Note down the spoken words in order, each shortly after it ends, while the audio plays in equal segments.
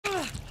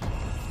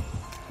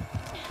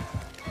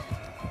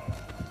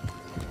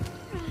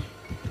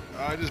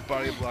I just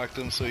body blocked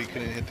him so he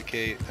couldn't hit the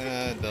K.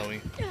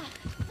 Dummy.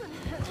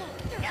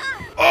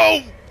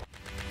 Oh!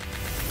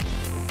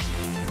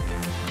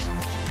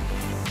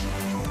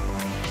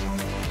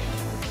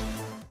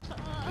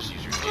 Just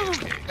use your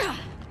AFK.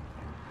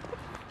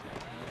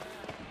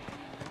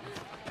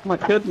 My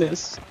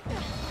goodness.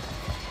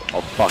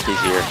 Oh fuck, he's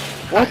here.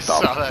 What the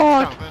fuck?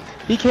 Coming.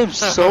 He came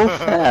so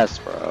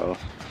fast, bro.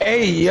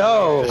 Hey,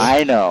 yo!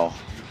 I know.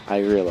 I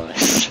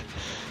realized.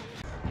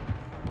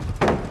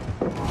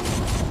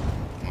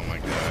 Oh my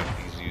god,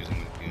 he's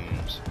using the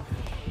goons.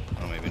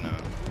 Oh, maybe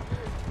not.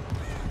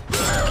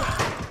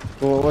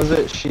 What was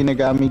it?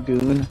 Shinigami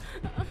Goon?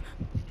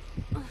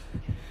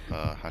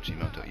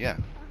 Hachimoto, yeah.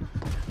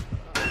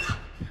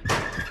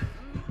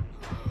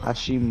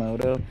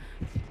 Hashimoto?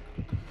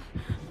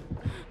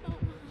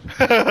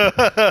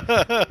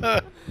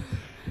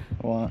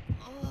 What?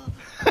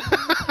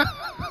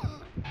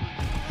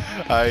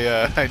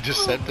 I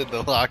just sent it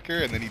the locker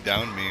and then he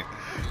downed me.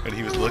 And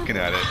he was looking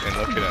at it and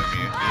looking at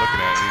me and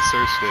looking at it and he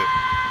searched it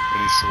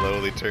and he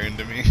slowly turned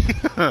to me.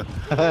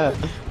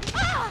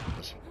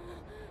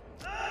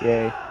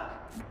 Yay.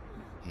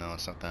 No,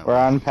 it's not that We're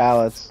one. on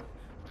pallets.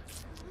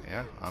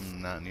 Yeah,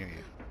 I'm not near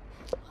you.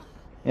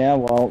 Yeah,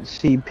 well,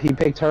 he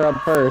picked her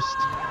up first.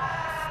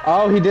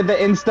 Oh, he did the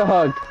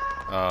insta-hook.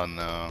 Oh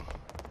no.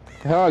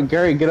 Oh,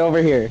 Gary, get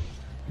over here.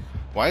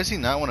 Why does he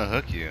not want to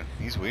hook you?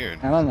 He's weird.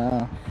 I don't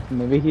know.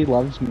 Maybe he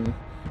loves me.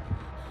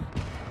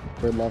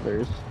 We're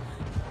lovers.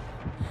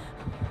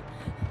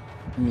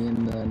 Me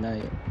in the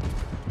night.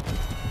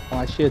 Oh,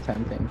 I should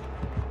time thing.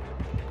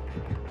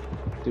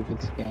 Stupid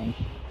scam.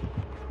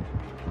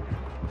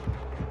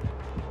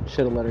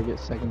 Should have let her get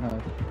second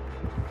hug.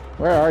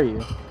 Where are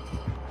you?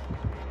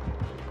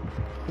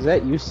 Is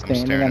that you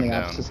standing on the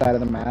opposite side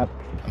of the map?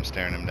 I'm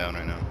staring him down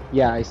right now.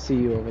 Yeah, I see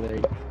you over there,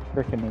 you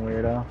freaking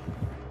weirdo.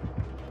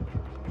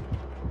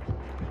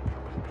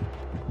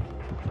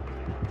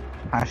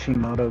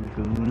 Hashimoto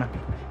Goon.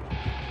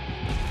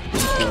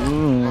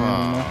 Goon.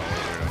 Oh,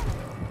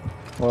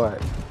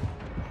 What?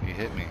 he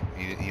hit me.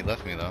 He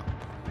left me though.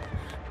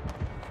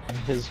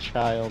 His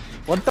child.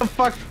 What the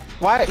fuck?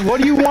 Why?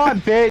 What do you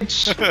want,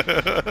 bitch?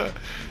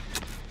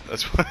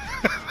 That's what.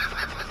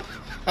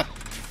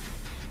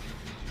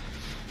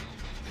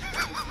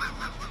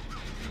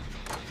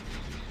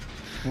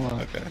 What?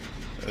 Okay.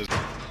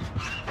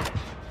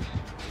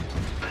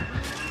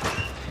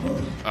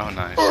 Oh,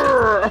 nice.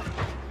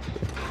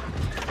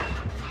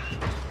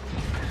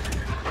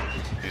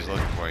 He's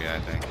looking for you, I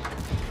think.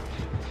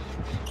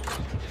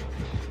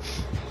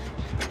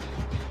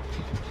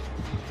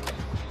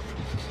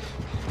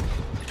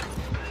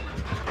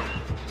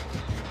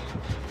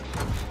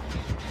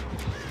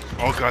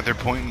 Oh god, they're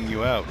pointing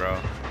you out, bro.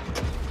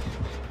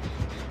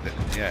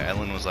 Yeah,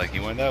 Ellen was like,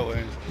 you went that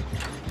way.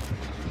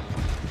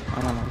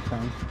 I don't know,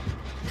 Tom.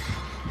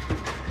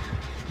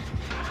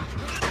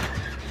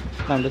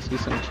 Time to see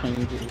some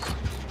changes.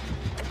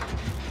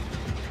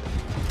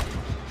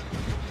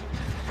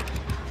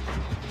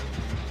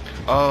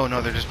 Oh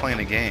no, they're just playing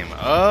a game.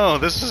 Oh,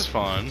 this is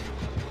fun.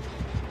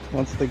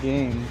 What's the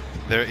game?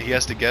 He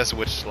has to guess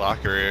which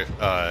locker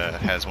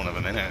has one of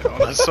them in it. Oh,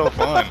 that's so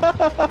fun.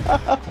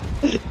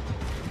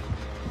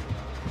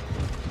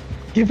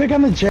 Get back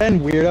on the gen,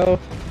 weirdo.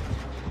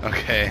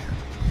 Okay.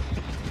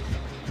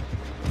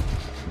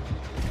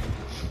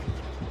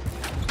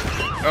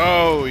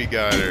 Oh, he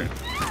got her.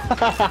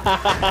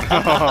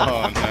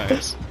 Oh,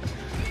 nice.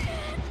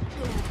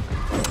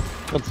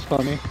 That's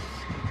funny.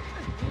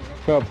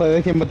 Bro, play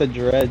the game with the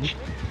dredge.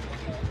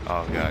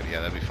 Oh god, yeah,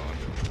 that'd be fun.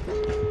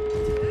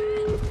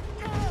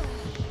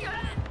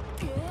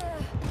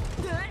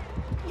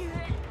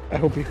 I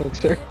hope he hooks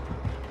her.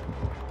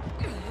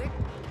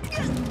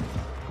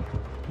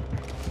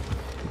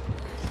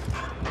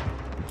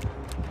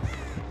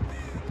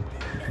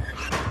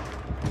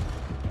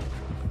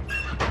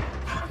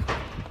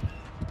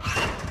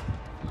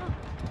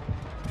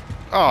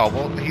 Oh,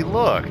 well, he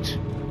looked.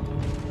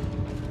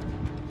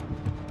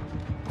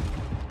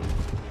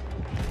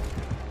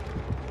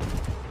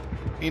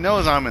 He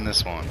knows I'm in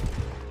this one.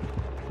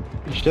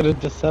 You should have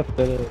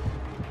decepted it.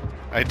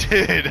 I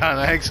did, on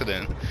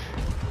accident.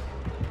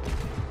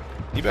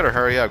 You better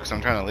hurry up, because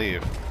I'm trying to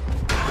leave.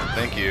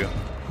 Thank you.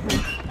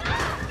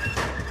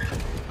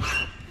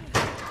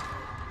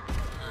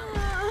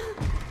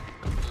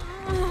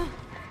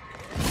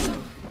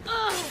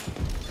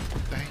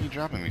 What the heck are you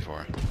dropping me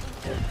for?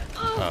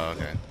 Oh,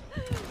 okay.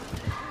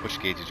 Which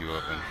gate did you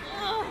open?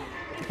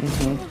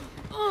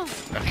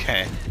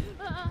 Okay.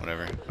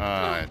 Whatever.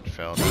 I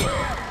failed.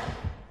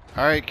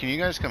 Alright, can you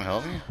guys come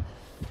help me?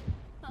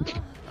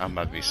 I'm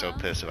about to be so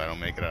pissed if I don't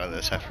make it out of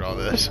this after all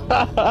this.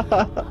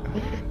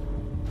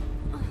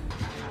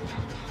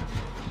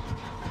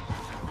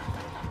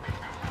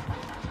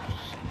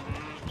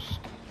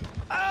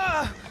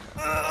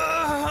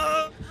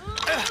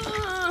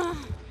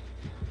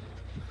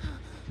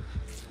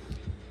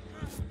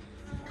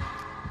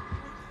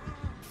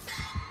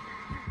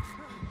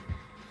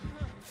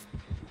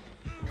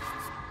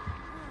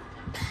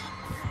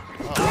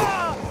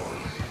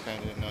 I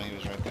didn't know he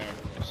was right there.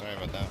 Sorry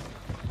about that.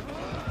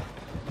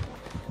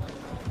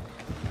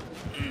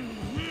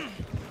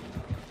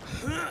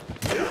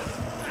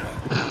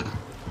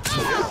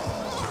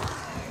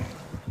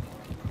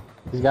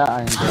 He's got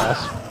iron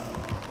grasp.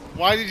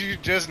 Why did you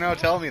just now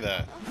tell me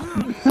that?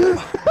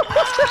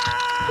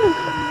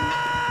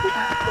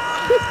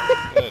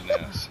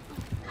 Goodness.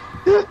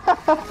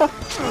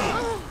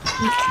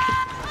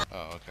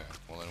 Oh, okay.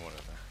 Well then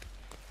whatever.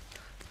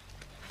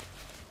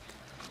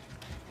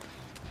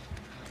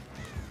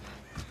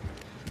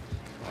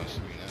 Oh,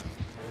 should we now?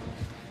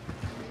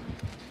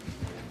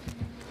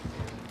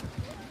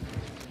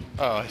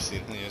 Oh, I see.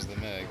 Here's the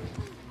Meg.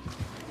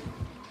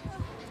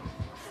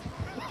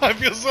 I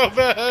feel so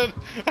bad.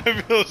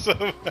 I feel so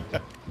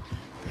bad.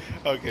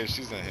 Okay,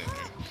 she's not hitting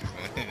her. She's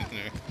not hitting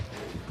her.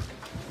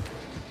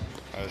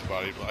 I was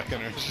body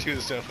blocking her. She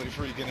was definitely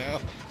freaking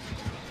out.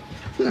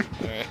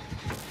 Alright.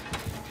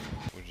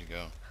 Where'd you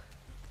go?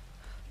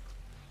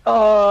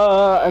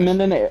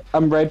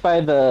 I'm right by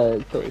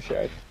the killer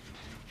shack.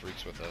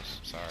 Freaks with us.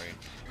 Sorry.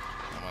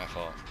 Not my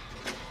fault.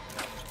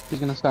 He's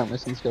gonna start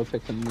missing skill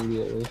picks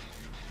immediately.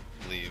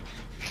 Leave.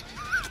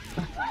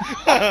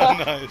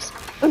 Nice.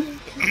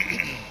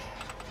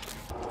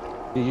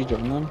 Did you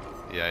join them?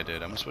 Yeah, I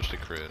did. I'm gonna switch to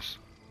Chris.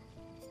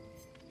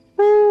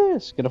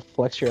 Chris, gonna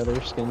flex your other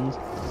skins.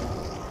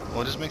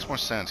 Well, it just makes more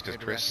sense because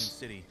Greater Chris.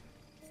 Raccoon City.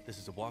 This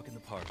is a walk in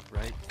the park,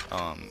 right?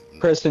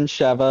 Chris and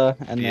Sheva,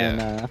 and Yeah.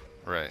 then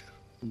Right.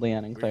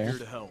 Leanne and We're Claire. here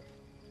to help.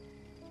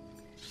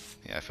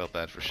 Yeah, I felt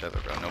bad for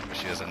Sheva, bro. Nope,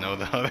 she doesn't know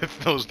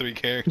those three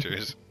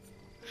characters.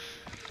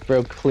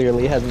 Bro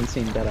clearly hasn't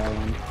seen Dead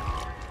Island.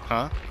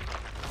 Huh?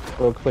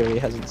 Bro clearly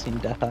hasn't seen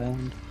Death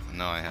Island.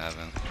 No, I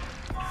haven't.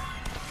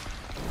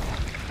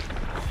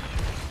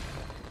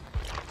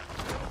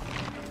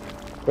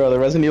 Bro, the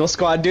Resident Evil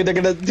squad, dude,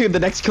 the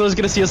next killer's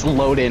gonna see us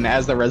load in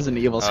as the Resident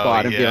Evil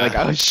squad and be yeah. like,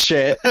 oh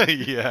shit.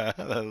 Yeah,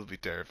 that would be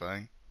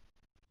terrifying.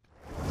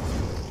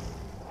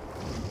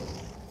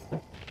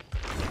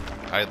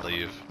 I'd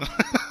leave.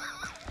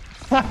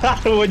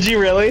 Would you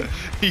really?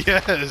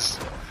 Yes.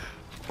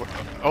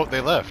 Oh, they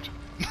left.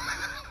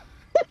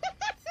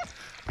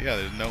 Yeah,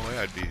 there's no way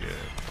I'd be here.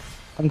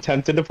 I'm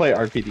tempted to play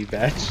RPD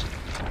batch.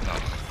 Oh,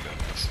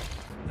 goodness.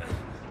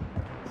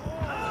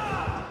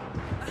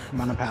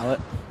 I'm on a pallet.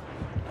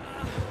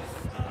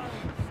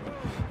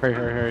 Hurry,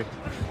 hurry, hurry.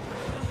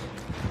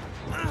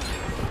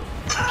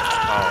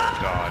 Oh,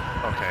 God.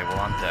 Okay, well,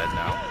 I'm dead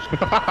now.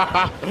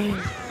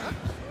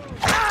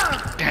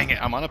 Dang it,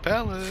 I'm on a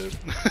pallet.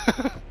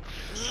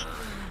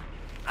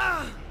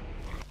 Oh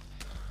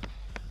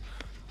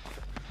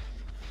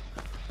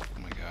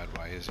my God,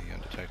 why is he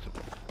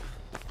undetectable?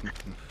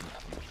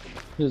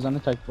 He was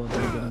undetectable at the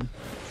beginning.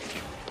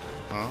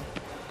 Huh?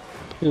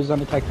 He was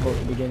undetectable at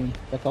the beginning.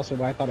 That's also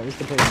why I thought it was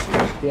the case.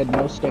 He had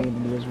no stain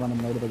and he was running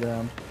low to the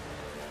ground.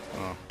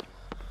 Oh.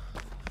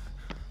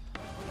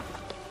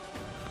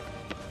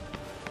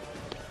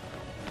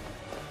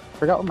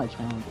 Forgot what my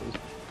challenge is.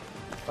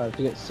 I have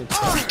to get 6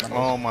 points.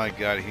 Oh my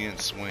God, he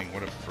didn't swing.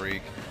 What a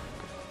freak.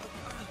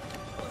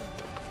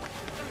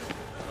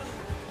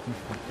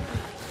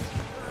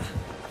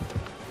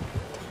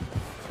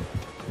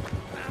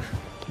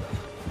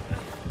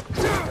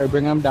 Or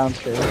bring him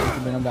downstairs. If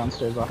you bring him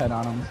downstairs, I'll head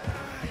on him.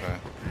 Okay.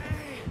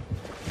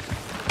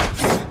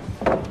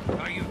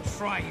 Are you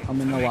trying?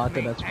 I'm in the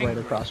locker that's right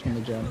across from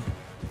the gym.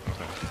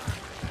 Okay.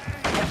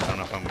 I don't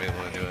know if I'm gonna be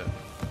able to do it.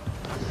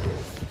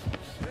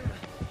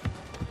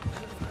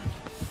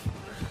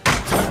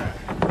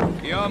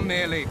 You're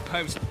merely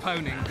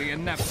postponing the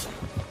inevitable.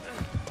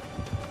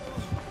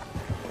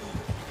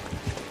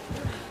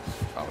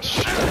 Oh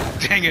shit.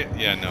 Dang it!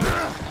 Yeah, no.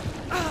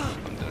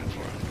 I'm done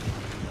for it.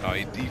 Oh,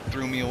 he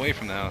threw me away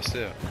from the house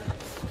too.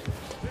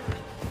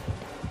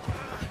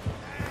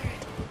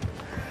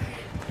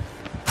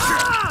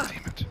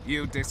 Damn it.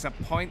 You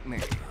disappoint me.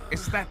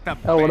 Is that the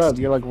Oh, what best up?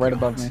 You're like right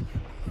above me.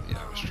 Yeah,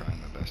 I was trying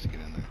my best to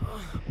get in there.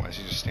 Why is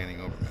he just standing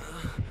over me?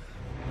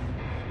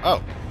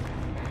 Oh!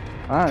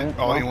 Alright.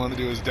 All he wanted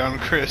to do was down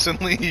Chris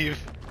and leave.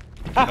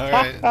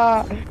 Alright.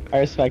 I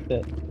respect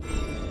it.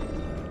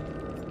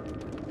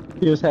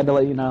 He just had to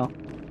let you know.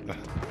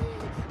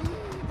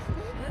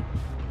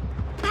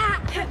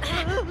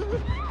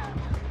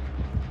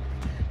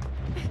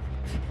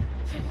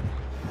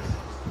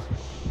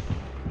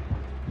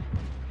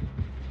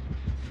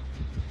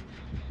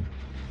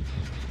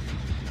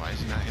 Why is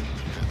he not hitting me?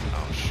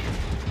 Oh shoot.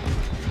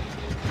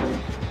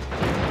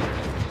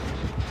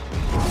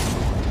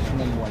 And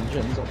then one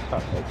gem's up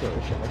top like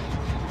killer shack.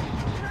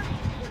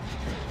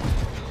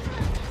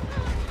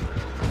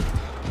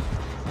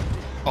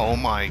 Oh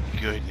my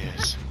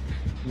goodness.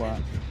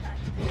 What?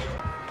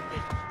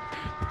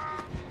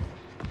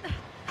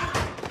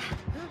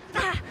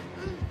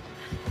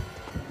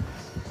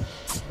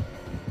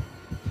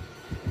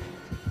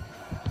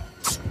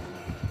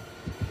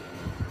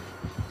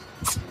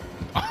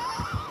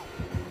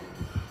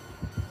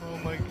 Oh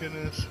my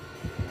goodness.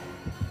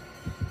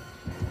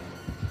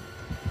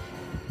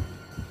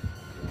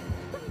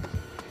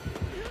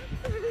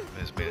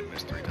 This made it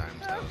miss 3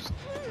 times. That was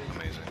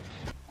amazing.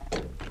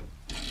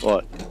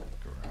 What?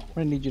 I'm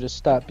gonna need you to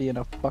stop being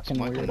a fucking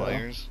Michael weirdo.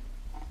 Myers.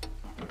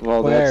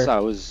 Well, Where? I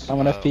was. I'm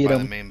gonna feed By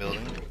the him. main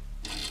building.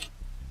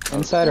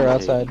 Inside or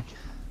outside?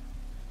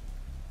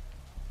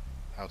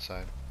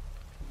 Outside.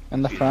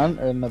 In the front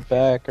or in the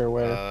back or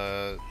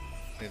where?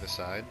 Near the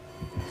side.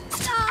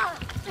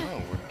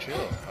 Oh, we're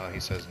chill. He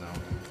says no.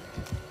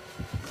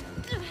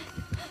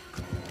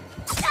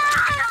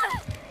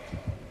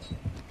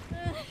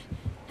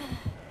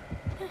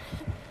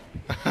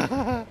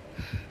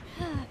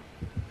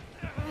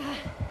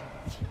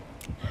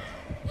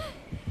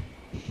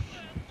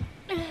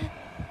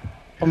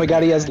 Oh my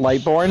god, he has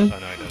Lightborn? Oh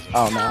no, he doesn't.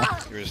 Oh no.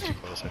 You're just too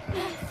close, I think.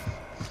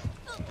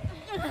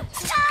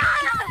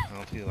 I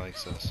don't think he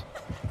likes us.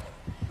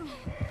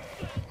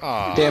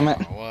 Aw, Damn it.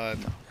 what?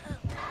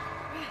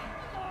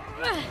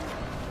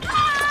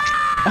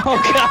 Oh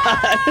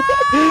god!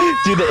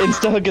 Dude, the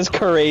insta hook is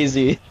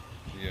crazy.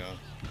 Yeah.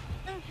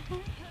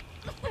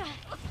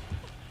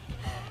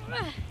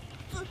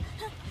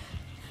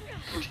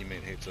 Our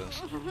teammate hates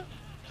us.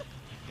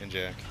 And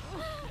Jack.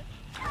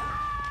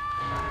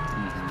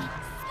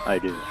 I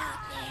do.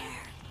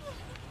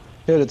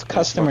 Dude, it's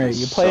customary.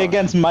 You play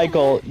against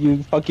Michael,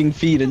 you fucking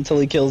feed until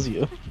he kills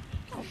you.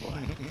 Oh boy.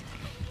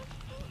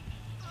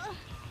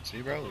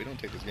 See, bro, we don't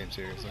take this game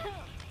seriously.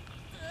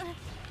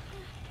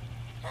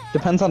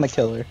 Depends on the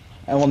killer.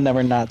 I will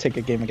never not take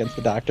a game against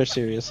the doctor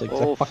seriously,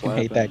 because I fucking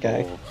hate that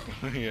guy.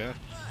 Yeah.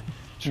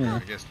 True, Yeah. I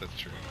guess that's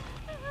true.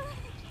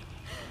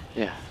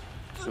 Yeah.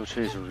 Go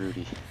chase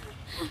Rudy.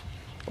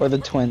 Or the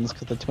twins,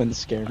 because the twins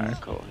scare me.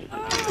 Alright, cool.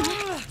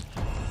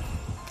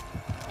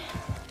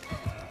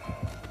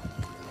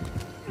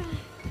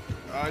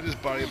 I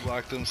just body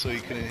blocked him so he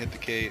couldn't hit the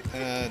Kate.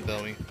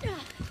 Dummy.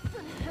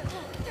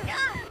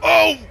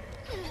 Oh!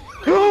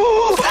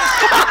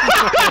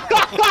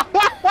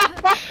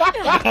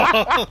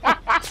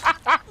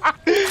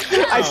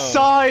 I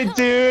saw it,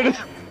 dude!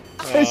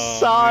 I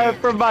saw it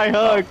from my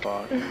hook!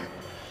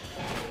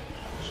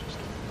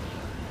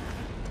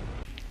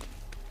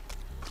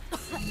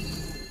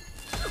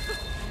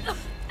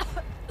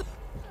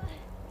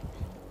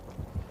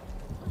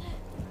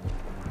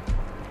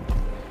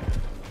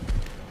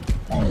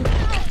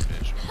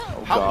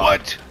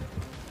 What?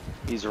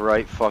 He's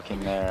right fucking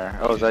there.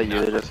 Oh, is that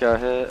you that just got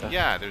hit?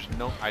 Yeah, there's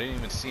no. I didn't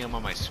even see him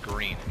on my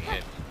screen. He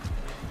hit me.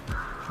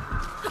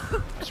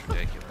 That's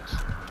ridiculous.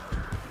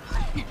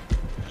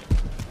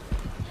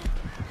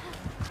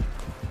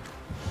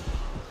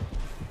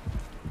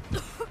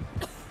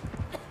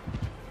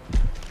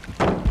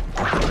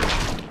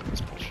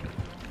 That's bullshit.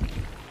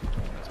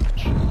 That's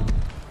bullshit.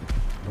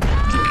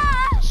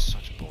 That's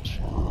such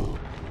bullshit.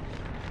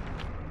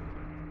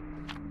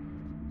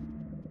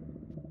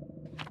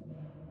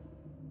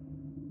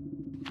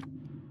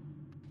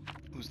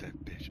 Who's that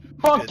bitch?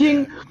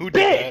 Fucking Who did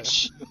that?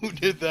 bitch! Who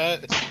did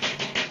that?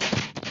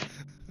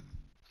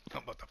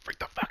 I'm about to freak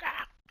the fuck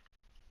out.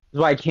 This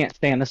is why I can't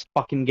stand this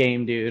fucking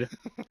game, dude.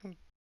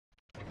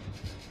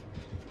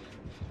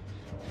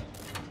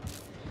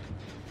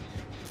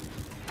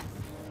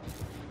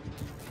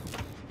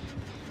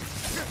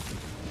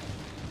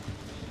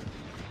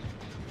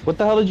 What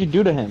the hell did you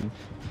do to him?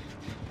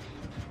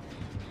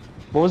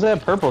 What was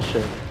that purple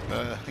shit?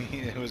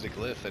 It was a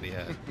glyph that he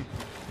had.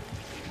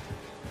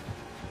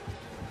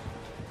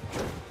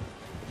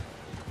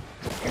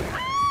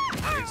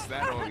 Is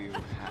that all you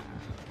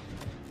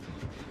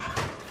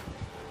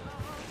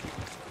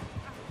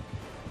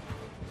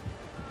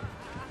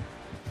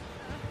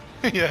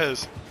have?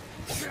 Yes.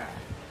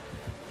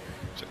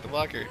 Check the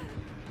locker.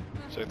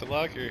 Check the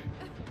locker.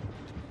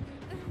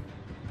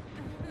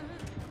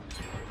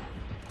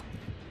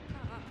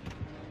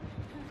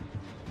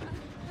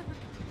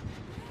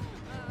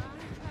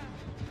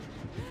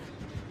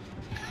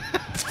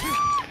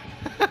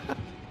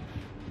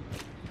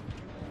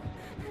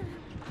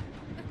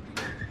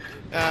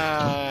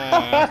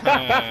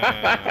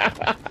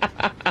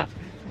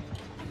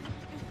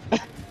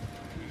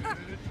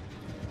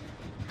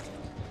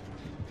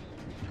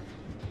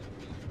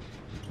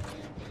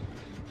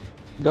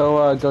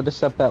 Go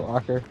decept that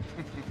locker.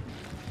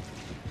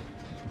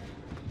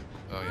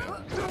 Oh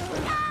yeah.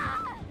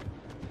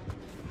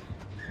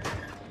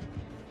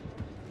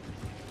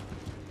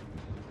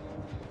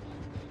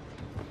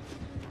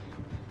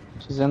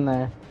 She's in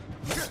there.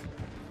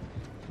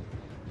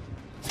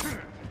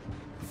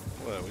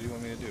 What do you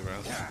want me to do, bro?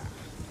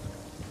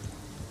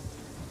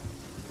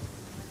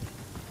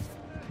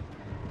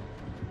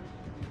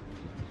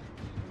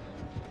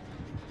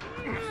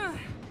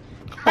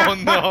 Oh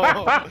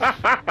no!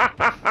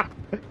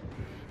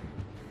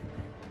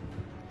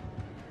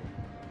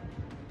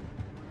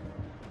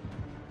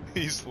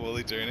 He's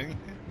slowly turning.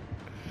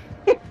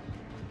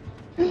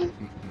 It's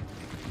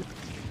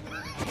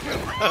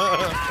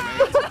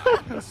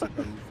over.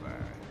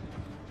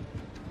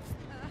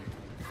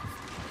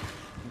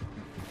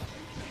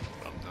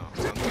 Oh no!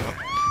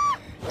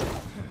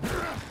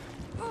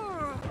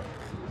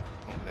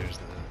 Oh, there's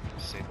the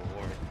Sable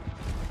Ward.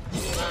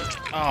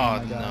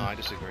 Oh no! I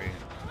disagree.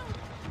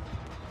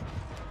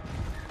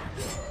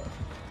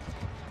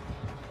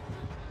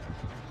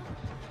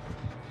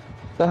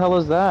 the hell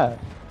is that?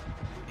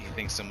 He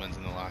thinks someone's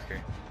in the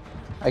locker.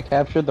 I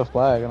captured the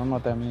flag. I don't know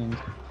what that means.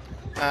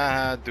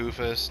 Ah,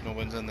 doofus. No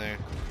one's in there.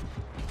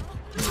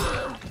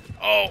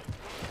 Oh.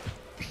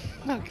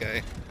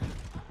 Okay.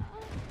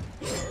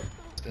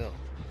 Still.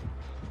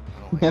 I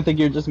don't like I think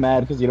you're just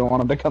mad because you don't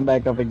want him to come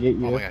back up and get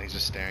you. Oh my god, he's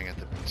just staring at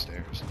the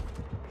stairs.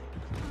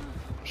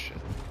 Oh shit.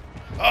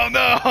 Oh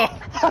no!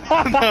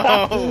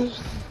 No!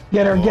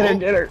 Get her, get her,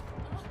 get her.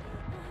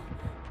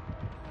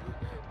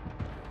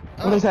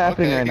 What is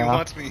happening okay, right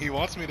now? He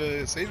wants me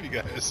to save you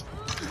guys.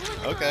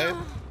 Okay,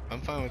 I'm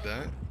fine with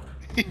that.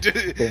 He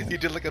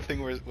did like a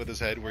thing where, with his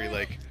head where he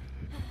like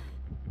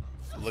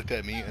looked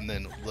at me and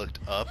then looked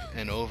up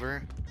and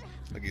over.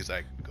 Like he's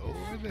like, go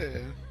over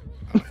there.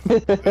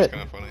 That's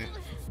kind of funny.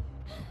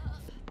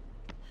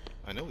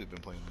 I know we've been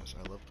playing this.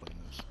 I love playing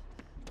this.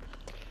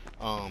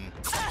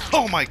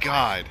 Oh my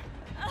god!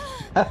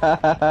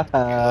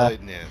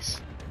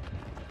 Goodness.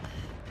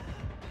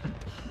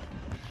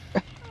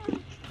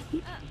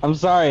 I'm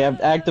sorry, I'm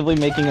actively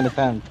making an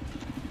attempt.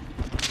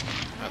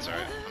 That's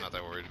alright. I'm not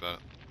that worried about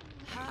it.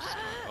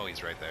 Oh,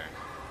 he's right there.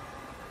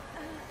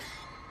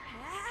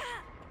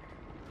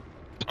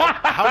 Oh,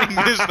 how did he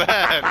miss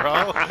that,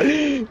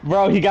 bro?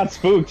 Bro, he got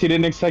spooked. He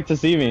didn't expect to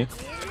see me.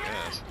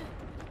 Yes.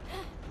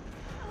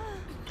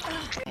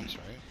 I'm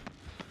sorry.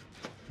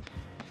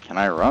 Can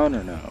I run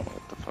or no?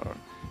 What the fuck?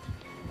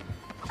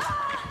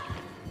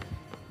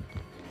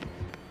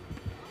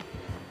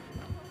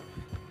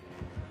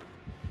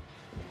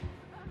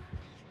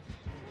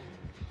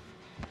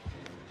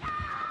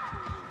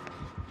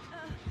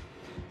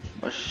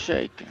 What's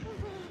shaking?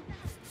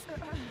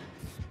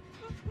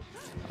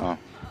 Oh.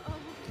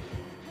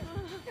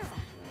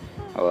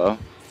 Hello?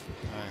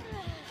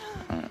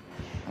 Hi. Alright.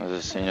 I was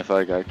just seeing if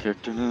I got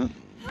kicked or not.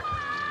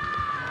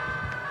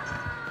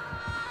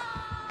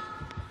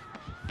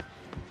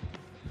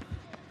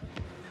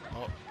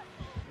 Oh.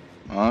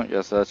 Well, I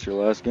guess that's your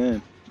last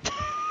game.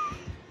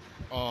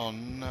 Oh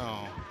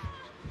no.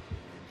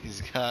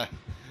 He's got.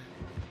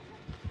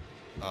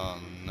 Oh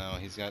no,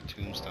 he's got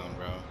Tombstone,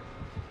 bro.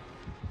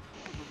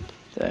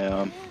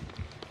 Damn.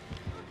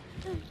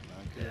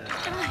 Not good.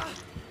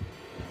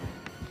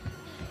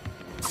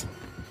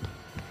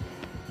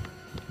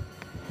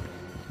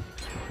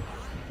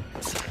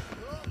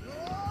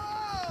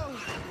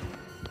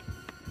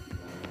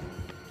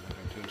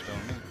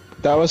 Tombstone me?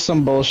 That was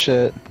some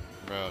bullshit.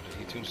 Bro, did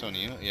he tombstone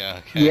you? Yeah,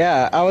 okay.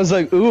 Yeah, I was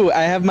like, ooh,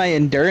 I have my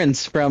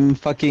endurance from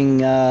fucking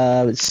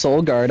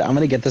Soul Guard. I'm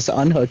gonna get this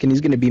unhook and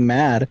he's gonna be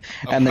mad.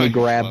 Oh, And then he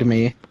you're grabbed floating.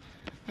 me.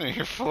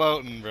 You're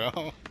floating,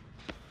 bro.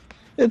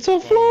 It's a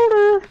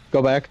floater!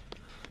 Go back.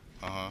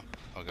 Uh-huh.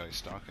 Oh god, he's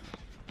stalking.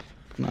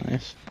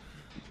 Nice.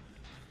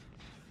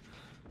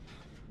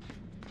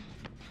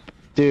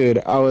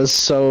 Dude, I was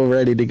so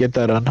ready to get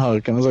that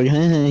unhook. I was like,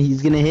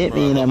 he's gonna hit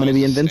me and I'm gonna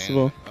be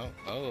invincible.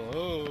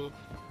 Oh.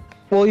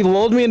 Well, he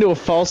lulled me into a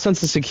false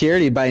sense of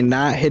security by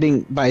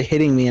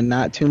hitting me and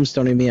not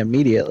tombstoning me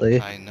immediately.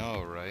 I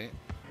know, right?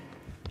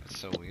 It's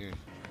so weird.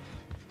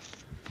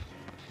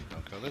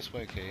 Don't go this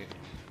way, Kate.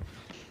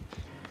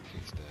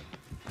 Kate's dead.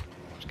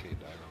 Watch Kate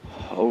die real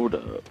quick. Hold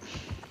up.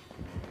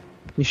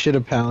 You should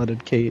have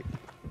paladed Kate.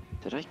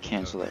 Did I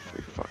cancel that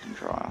free fucking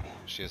trial?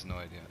 She has no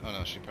idea. Oh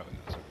no, she probably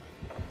knows.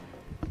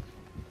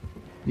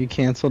 You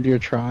canceled your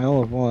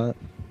trial of what?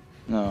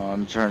 No,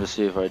 I'm trying to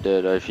see if I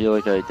did. I feel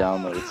like I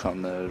downloaded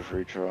something that had a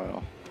free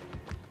trial.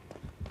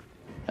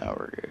 Now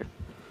we're good.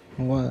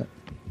 What?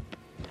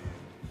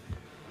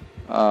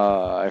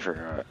 I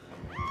forgot.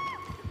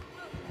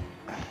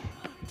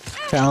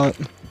 Pallet.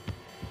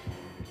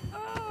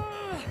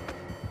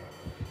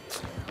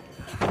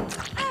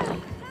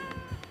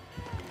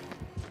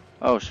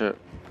 Oh shit.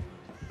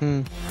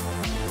 Hmm.